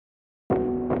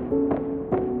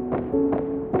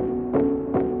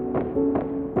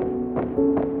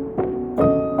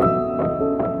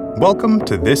Welcome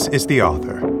to This is the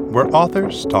Author, where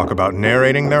authors talk about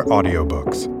narrating their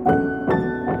audiobooks.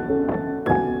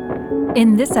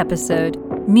 In this episode,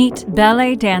 meet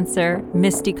ballet dancer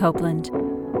Misty Copeland,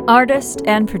 artist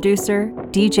and producer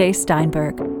DJ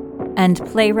Steinberg, and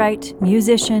playwright,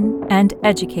 musician, and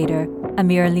educator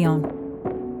Amyra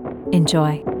León.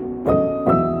 Enjoy.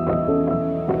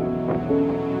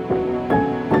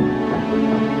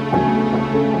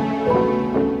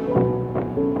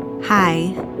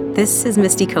 Hi, this is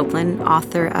Misty Copeland,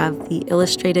 author of the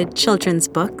illustrated children's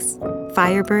books,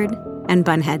 Firebird and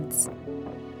Bunheads.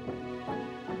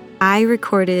 I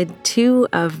recorded 2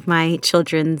 of my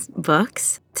children's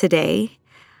books today.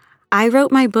 I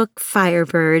wrote my book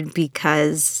Firebird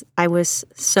because I was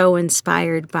so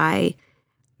inspired by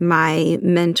my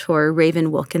mentor,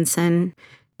 Raven Wilkinson.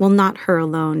 Well, not her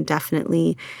alone,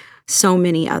 definitely. So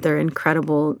many other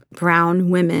incredible brown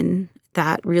women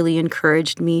that really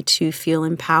encouraged me to feel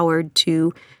empowered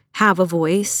to have a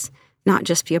voice, not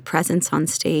just be a presence on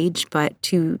stage, but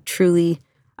to truly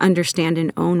understand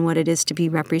and own what it is to be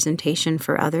representation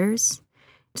for others.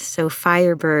 So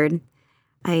Firebird,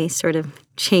 I sort of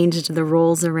changed the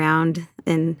roles around,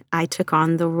 and I took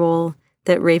on the role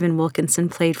that Raven Wilkinson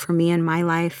played for me in my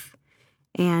life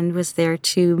and was there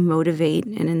to motivate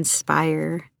and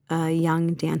inspire a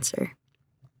young dancer.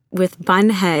 With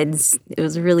Bunheads, it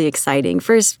was really exciting.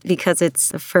 First, because it's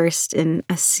the first in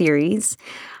a series.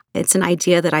 It's an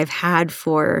idea that I've had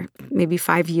for maybe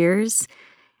 5 years.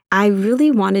 I really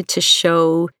wanted to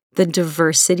show the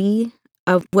diversity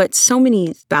of what so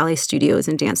many ballet studios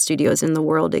and dance studios in the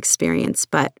world experience,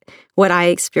 but what I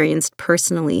experienced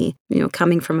personally,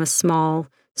 coming from a small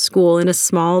school in a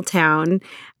small town,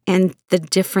 and the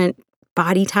different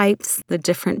body types, the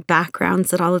different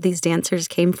backgrounds that all of these dancers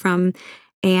came from,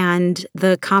 and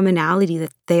the commonality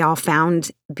that they all found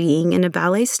being in a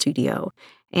ballet studio,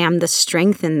 and the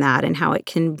strength in that and how it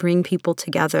can bring people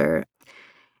together.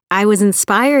 I was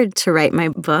inspired to write my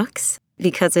books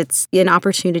because it's an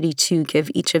opportunity to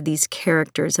give each of these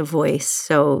characters a voice.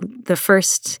 So the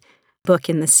first book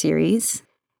in the series,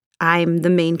 I'm the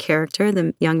main character,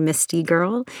 the young Misty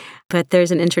girl, but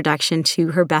there's an introduction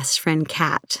to her best friend,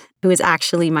 Kat, who is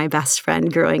actually my best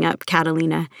friend growing up,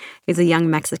 Catalina, who's a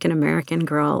young Mexican-American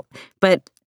girl. But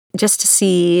just to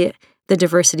see the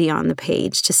diversity on the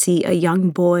page, to see a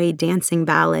young boy dancing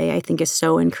ballet, I think is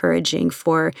so encouraging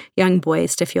for young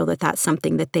boys to feel that that's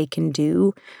something that they can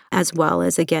do, as well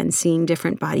as, again, seeing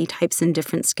different body types and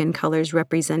different skin colors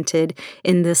represented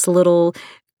in this little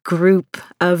group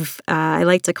of, I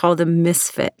like to call them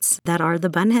misfits, that are the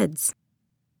Bunheads.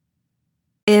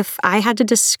 If I had to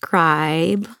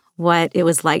describe what it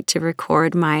was like to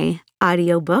record my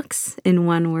audiobooks in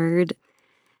one word,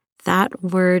 that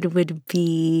word would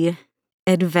be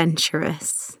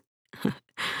adventurous.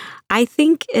 I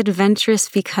think adventurous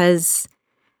because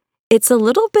it's a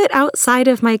little bit outside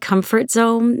of my comfort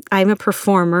zone. I'm a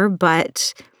performer,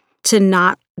 but to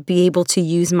not be able to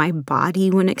use my body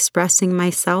when expressing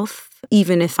myself,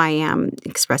 even if I am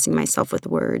expressing myself with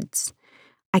words.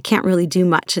 I can't really do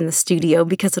much in the studio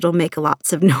because it'll make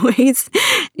lots of noise.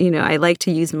 I like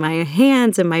to use my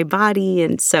hands and my body,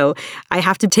 and so I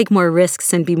have to take more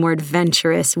risks and be more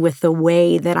adventurous with the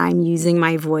way that I'm using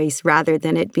my voice rather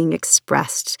than it being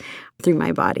expressed through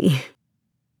my body.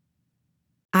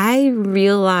 I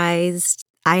realized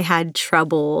I had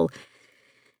trouble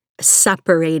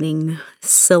separating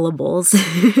syllables,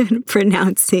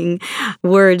 pronouncing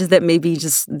words that maybe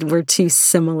just were too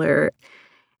similar.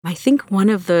 I think one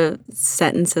of the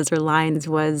sentences or lines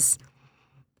was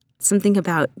something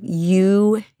about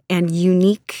you and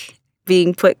unique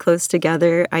being put close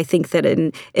together. I think that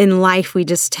in life we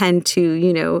just tend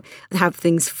to, have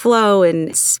things flow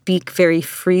and speak very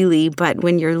freely, but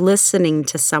when you're listening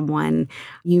to someone,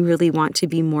 you really want to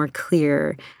be more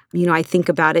clear. I think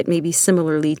about it maybe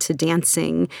similarly to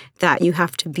dancing, that you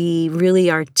have to be really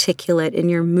articulate in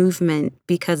your movement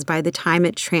because by the time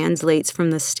it translates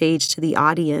from the stage to the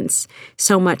audience,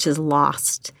 so much is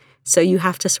lost. So you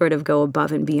have to sort of go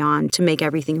above and beyond to make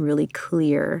everything really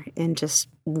clear and just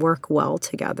work well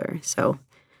together. So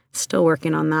still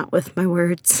working on that with my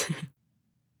words.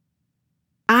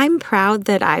 I'm proud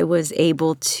that I was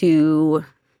able to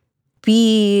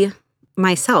be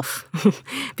myself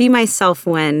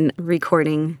when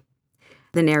recording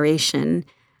the narration.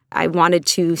 I wanted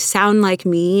to sound like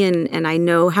me, and I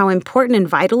know how important and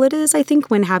vital it is, I think,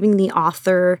 when having the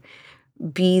author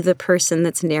be the person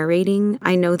that's narrating.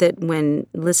 I know that when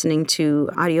listening to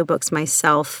audiobooks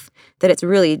myself, that it's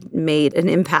really made an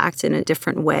impact in a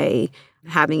different way,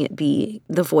 having it be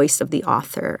the voice of the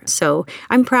author. So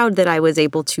I'm proud that I was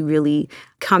able to really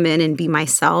come in and be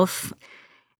myself.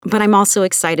 But I'm also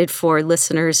excited for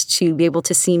listeners to be able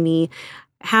to see me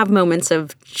have moments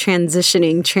of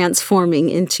transitioning, transforming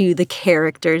into the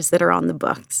characters that are on the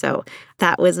book. So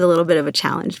that was a little bit of a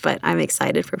challenge, but I'm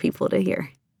excited for people to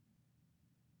hear.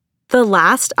 The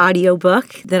last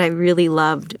audiobook that I really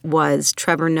loved was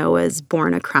Trevor Noah's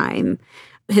Born a Crime.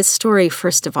 His story,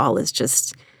 first of all, is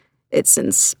just, it's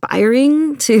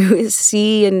inspiring to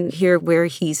see and hear where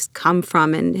he's come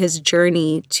from and his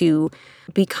journey to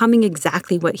becoming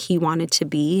exactly what he wanted to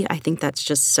be. I think that's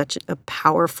just such a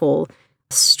powerful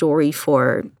story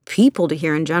for people to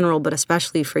hear in general, but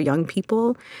especially for young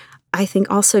people. I think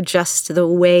also just the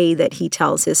way that he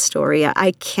tells his story.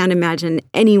 I can't imagine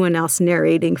anyone else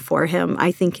narrating for him.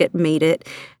 I think it made it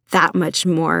that much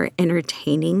more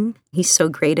entertaining. He's so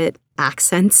great at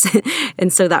accents.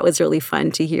 And so that was really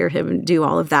fun to hear him do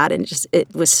all of that. And just,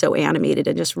 it was so animated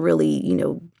and just really,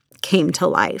 came to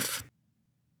life.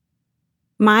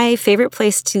 My favorite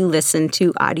place to listen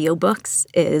to audiobooks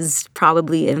is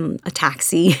probably in a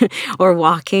taxi or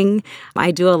walking. I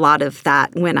do a lot of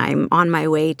that when I'm on my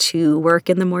way to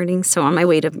work in the morning. So on my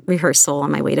way to rehearsal,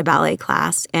 on my way to ballet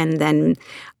class, and then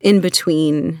in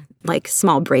between like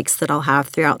small breaks that I'll have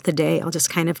throughout the day, I'll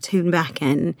just kind of tune back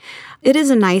in. It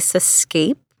is a nice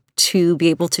escape to be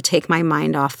able to take my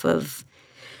mind off of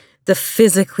the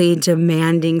physically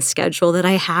demanding schedule that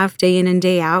I have day in and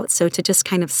day out. So to just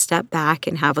kind of step back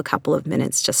and have a couple of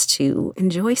minutes just to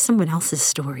enjoy someone else's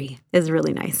story is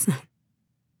really nice.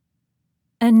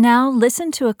 And now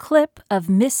listen to a clip of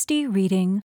Misty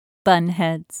reading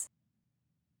Bunheads.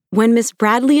 When Miss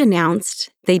Bradley announced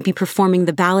they'd be performing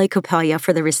the ballet Coppelia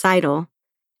for the recital,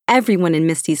 everyone in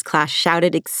Misty's class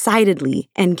shouted excitedly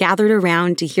and gathered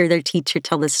around to hear their teacher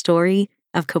tell the story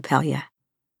of Coppelia.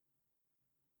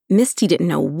 Misty didn't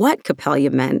know what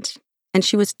Coppelia meant, and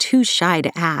she was too shy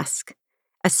to ask,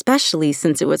 especially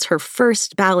since it was her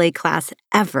first ballet class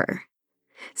ever.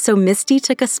 So Misty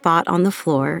took a spot on the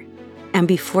floor, and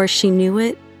before she knew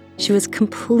it, she was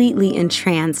completely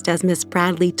entranced as Miss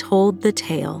Bradley told the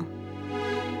tale.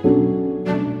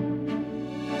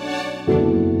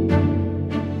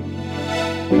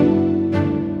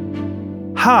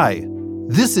 Hi,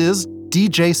 this is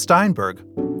DJ Steinberg,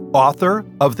 author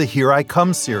of the Here I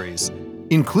Come series,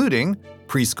 including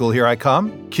Preschool Here I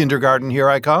Come, Kindergarten Here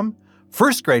I Come,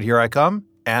 First Grade Here I Come,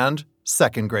 and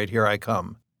Second Grade Here I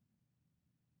Come.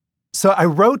 So I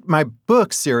wrote my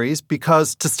book series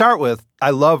because, to start with,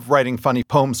 I love writing funny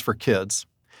poems for kids.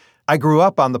 I grew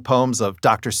up on the poems of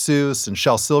Dr. Seuss and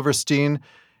Shel Silverstein,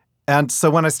 and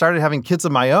so when I started having kids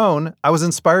of my own, I was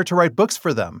inspired to write books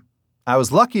for them. I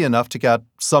was lucky enough to get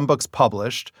some books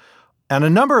published, and a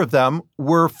number of them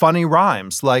were funny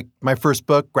rhymes, like my first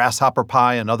book, Grasshopper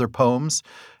Pie and Other Poems.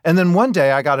 And then one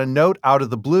day I got a note out of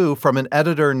the blue from an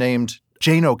editor named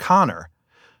Jane O'Connor.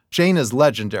 Jane is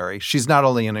legendary. She's not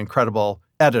only an incredible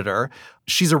editor,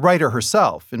 she's a writer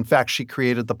herself. In fact, she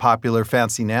created the popular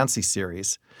Fancy Nancy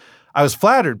series. I was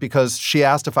flattered because she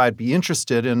asked if I'd be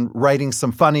interested in writing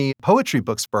some funny poetry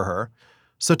books for her.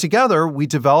 So together, we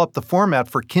developed the format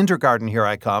for Kindergarten Here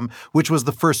I Come, which was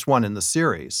the first one in the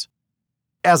series.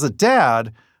 As a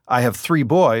dad, I have 3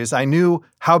 boys. I knew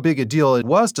how big a deal it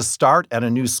was to start at a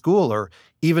new school or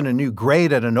even a new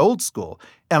grade at an old school.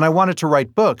 And I wanted to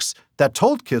write books that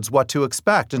told kids what to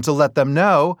expect and to let them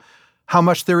know how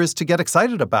much there is to get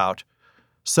excited about.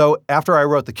 So after I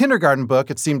wrote the kindergarten book,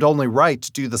 it seemed only right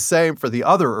to do the same for the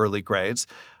other early grades.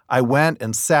 I went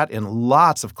and sat in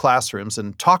lots of classrooms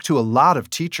and talked to a lot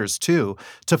of teachers, too,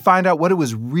 to find out what it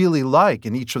was really like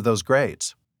in each of those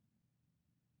grades.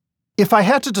 If I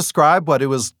had to describe what it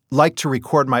was like to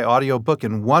record my audiobook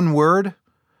in one word,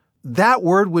 that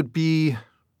word would be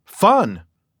fun.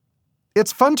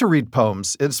 It's fun to read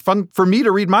poems. It's fun for me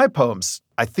to read my poems.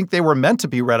 I think they were meant to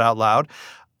be read out loud.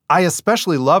 I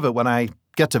especially love it when I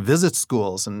get to visit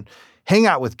schools and hang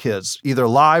out with kids, either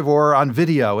live or on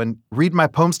video, and read my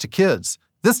poems to kids.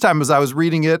 This time, as I was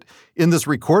reading it in this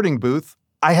recording booth,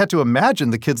 I had to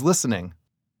imagine the kids listening.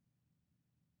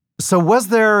 So was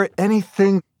there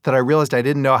anything that I realized I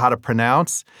didn't know how to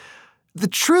pronounce? The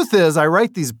truth is, I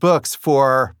write these books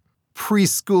for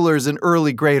preschoolers and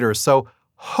early graders, so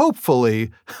hopefully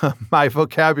my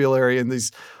vocabulary in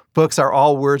these books are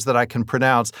all words that I can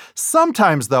pronounce.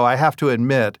 Sometimes, though, I have to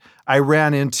admit, I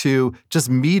ran into just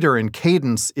meter and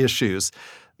cadence issues.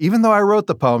 Even though I wrote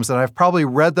the poems and I've probably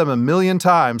read them a million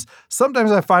times,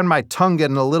 sometimes I find my tongue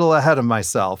getting a little ahead of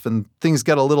myself and things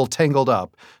get a little tangled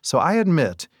up. So I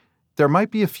admit, there might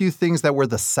be a few things that were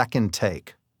the second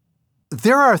take.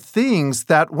 There are things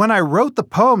that when I wrote the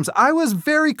poems, I was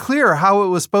very clear how it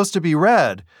was supposed to be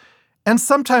read. And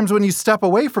sometimes when you step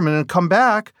away from it and come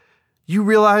back, you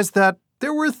realize that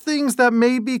there were things that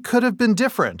maybe could have been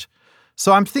different.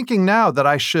 So I'm thinking now that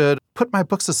I should put my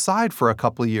books aside for a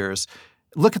couple of years,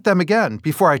 look at them again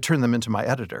before I turn them into my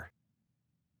editor.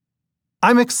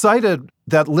 I'm excited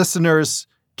that listeners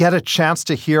get a chance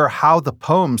to hear how the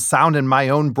poems sound in my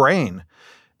own brain.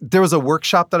 There was a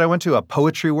workshop that I went to, a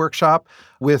poetry workshop,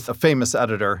 with a famous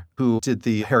editor who did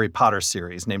the Harry Potter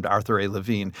series named Arthur A.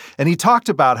 Levine. And he talked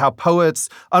about how poets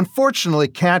unfortunately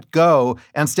can't go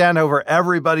and stand over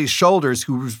everybody's shoulders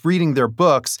who's reading their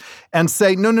books and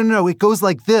say, no, it goes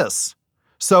like this.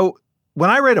 So when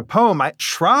I write a poem, I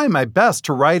try my best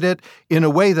to write it in a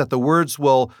way that the words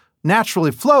will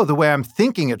naturally flow the way I'm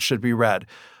thinking it should be read.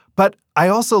 But I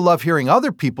also love hearing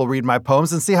other people read my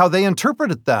poems and see how they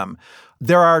interpreted them.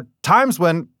 There are times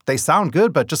when they sound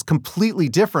good, but just completely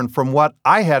different from what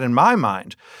I had in my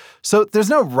mind. So there's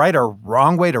no right or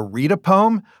wrong way to read a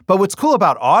poem. But what's cool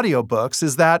about audiobooks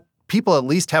is that people at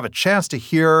least have a chance to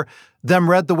hear them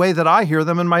read the way that I hear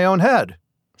them in my own head,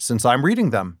 since I'm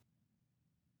reading them.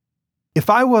 If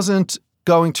I wasn't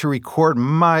going to record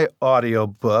my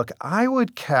audiobook, I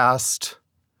would cast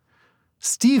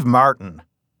Steve Martin.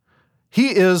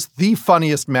 He is the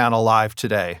funniest man alive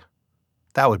today.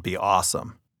 That would be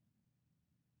awesome.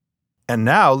 And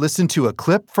now listen to a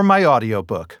clip from my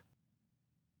audiobook.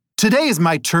 Today is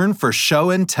my turn for show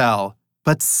and tell,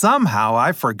 but somehow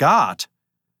I forgot.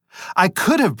 I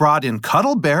could have brought in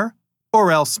Cuddle Bear,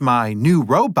 or else my new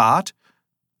robot.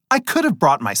 I could have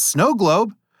brought my snow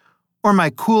globe, or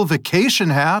my cool vacation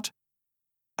hat.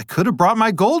 I could have brought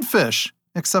my goldfish,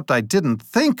 except I didn't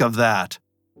think of that.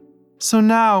 So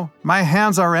now my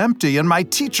hands are empty and my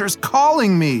teacher's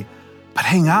calling me. But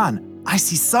hang on, I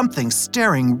see something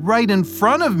staring right in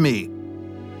front of me.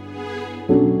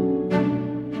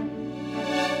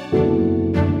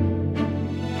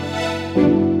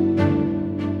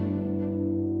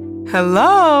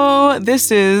 Hello,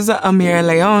 this is Amyra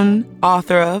León,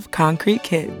 author of Concrete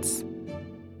Kids.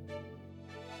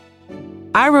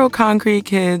 I wrote Concrete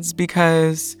Kids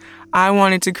because I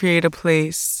wanted to create a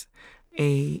place,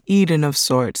 a Eden of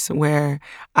sorts, where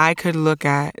I could look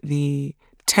at the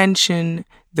tension,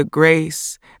 the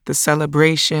grace, the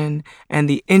celebration, and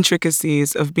the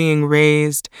intricacies of being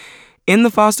raised in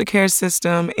the foster care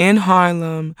system in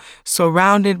Harlem,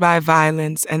 surrounded by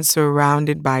violence and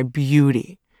surrounded by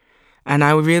beauty. And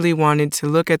I really wanted to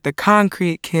look at the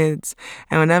concrete kids,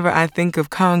 and whenever I think of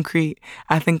concrete,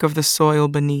 I think of the soil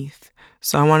beneath.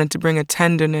 So I wanted to bring a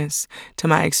tenderness to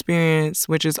my experience,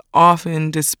 which is often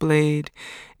displayed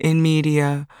in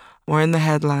media or in the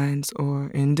headlines or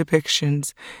in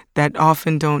depictions that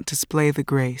often don't display the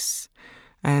grace.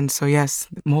 And so, yes,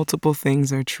 multiple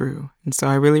things are true. And so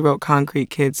I really wrote Concrete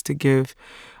Kids to give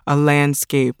a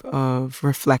landscape of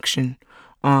reflection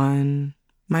on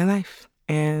my life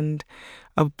and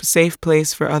a safe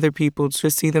place for other people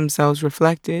to see themselves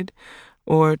reflected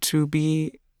or to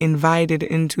be invited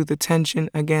into the tension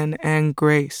again and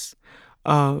grace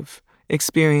of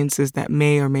experiences that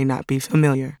may or may not be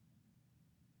familiar.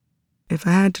 If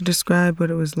I had to describe what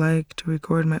it was like to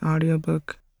record my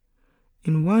audiobook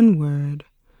in one word,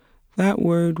 that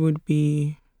word would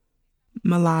be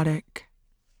melodic.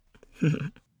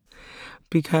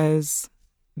 Because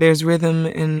there's rhythm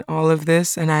in all of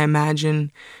this, and I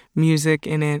imagine music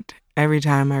in it every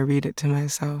time I read it to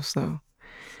myself, so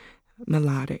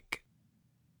melodic.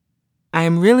 I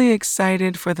am really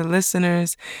excited for the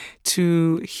listeners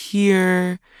to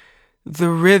hear the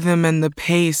rhythm and the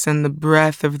pace and the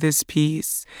breath of this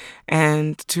piece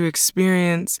and to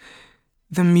experience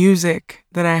the music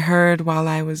that I heard while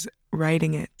I was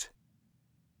writing it.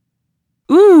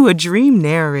 Ooh, a dream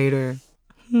narrator.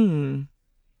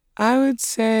 I would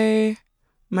say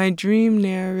my dream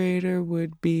narrator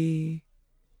would be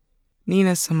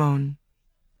Nina Simone.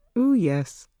 Ooh,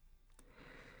 yes.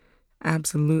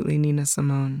 Absolutely Nina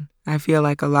Simone. I feel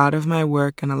like a lot of my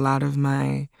work and a lot of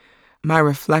my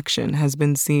reflection has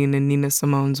been seen in Nina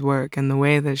Simone's work and the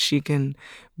way that she can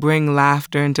bring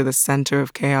laughter into the center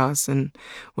of chaos and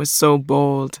was so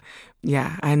bold.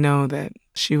 Yeah, I know that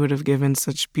she would have given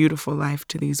such beautiful life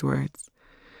to these words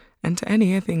and to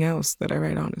anything else that I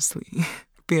write, honestly. It'd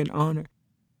be an honor.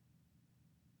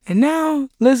 And now,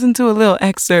 listen to a little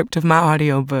excerpt of my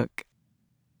audiobook.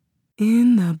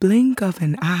 In the blink of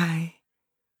an eye,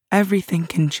 everything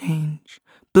can change.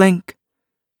 Blink,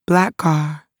 black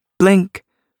car, blink,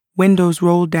 windows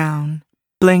roll down,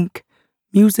 blink,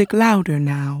 music louder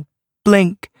now,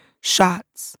 blink,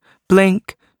 shots,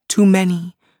 blink, too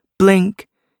many, blink,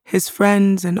 his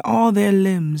friends and all their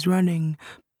limbs running,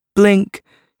 blink,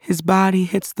 his body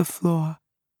hits the floor,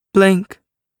 blink.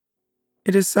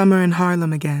 It is summer in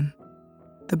Harlem again.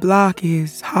 The block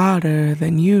is hotter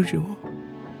than usual,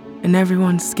 and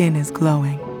everyone's skin is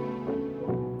glowing.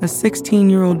 A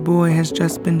 16-year-old boy has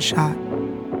just been shot.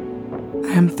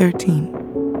 I am 13.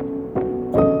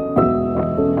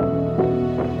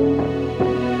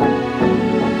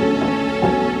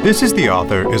 This is the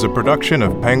Author is a production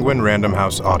of Penguin Random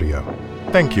House Audio.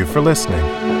 Thank you for listening.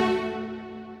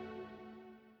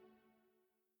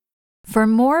 For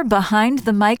more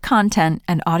behind-the-mic content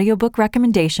and audiobook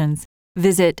recommendations,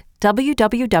 visit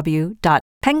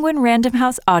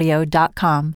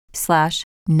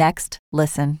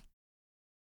www.penguinrandomhouseaudio.com/nextlisten.